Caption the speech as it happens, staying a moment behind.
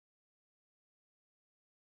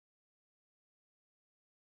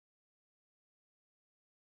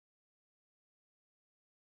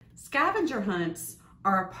Scavenger hunts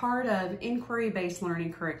are a part of inquiry-based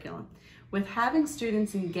learning curriculum, with having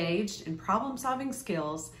students engaged in problem-solving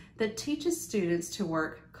skills that teaches students to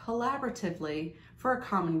work collaboratively for a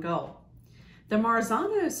common goal. The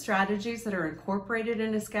Marzano strategies that are incorporated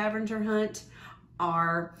in a scavenger hunt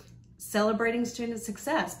are celebrating student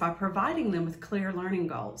success by providing them with clear learning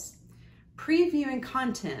goals, previewing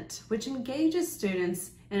content, which engages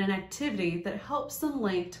students in an activity that helps them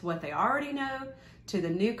link to what they already know, to the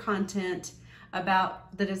new content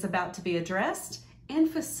that is about to be addressed, and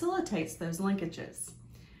facilitates those linkages.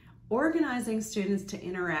 Organizing students to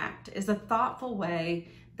interact is a thoughtful way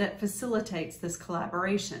that facilitates this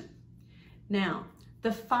collaboration. Now,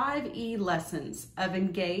 the 5E lessons of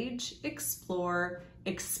engage, explore,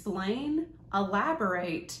 explain,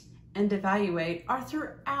 elaborate, and evaluate are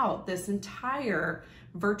throughout this entire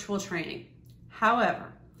virtual training.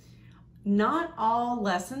 However, not all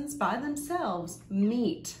lessons by themselves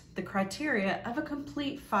meet the criteria of a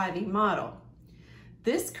complete 5E model.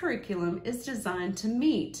 This curriculum is designed to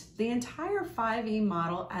meet the entire 5E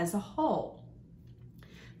model as a whole.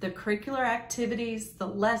 The curricular activities, the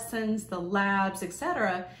lessons, the labs,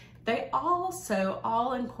 etc., they also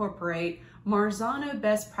all incorporate Marzano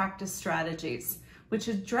best practice strategies, which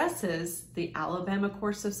addresses the Alabama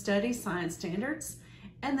Course of Study Science Standards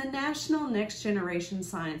and the National Next Generation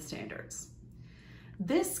Science Standards.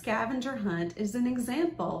 This scavenger hunt is an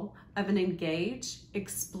example of an engage,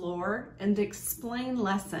 explore, and explain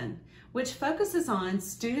lesson, which focuses on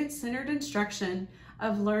student-centered instruction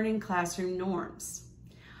of learning classroom norms.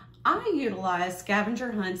 I utilize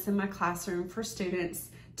scavenger hunts in my classroom for students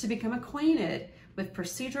to become acquainted with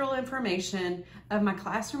procedural information of my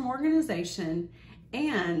classroom organization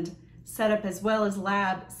and setup, as well as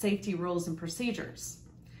lab safety rules and procedures.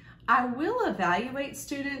 I will evaluate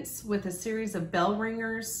students with a series of bell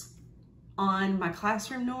ringers on my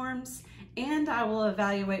classroom norms, and I will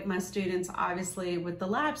evaluate my students obviously with the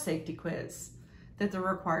lab safety quiz that they're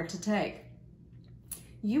required to take.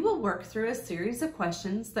 You will work through a series of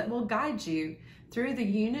questions that will guide you through the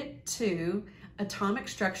Unit 2 Atomic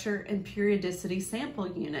Structure and Periodicity Sample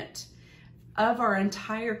Unit of our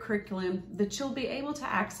entire curriculum that you'll be able to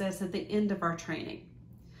access at the end of our training.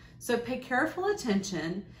 So pay careful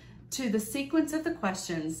attention to the sequence of the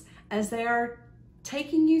questions as they are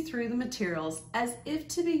taking you through the materials as if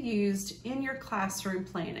to be used in your classroom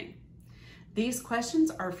planning. These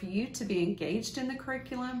questions are for you to be engaged in the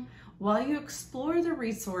curriculum while you explore the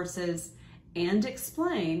resources and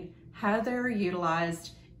explain how they are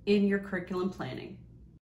utilized in your curriculum planning.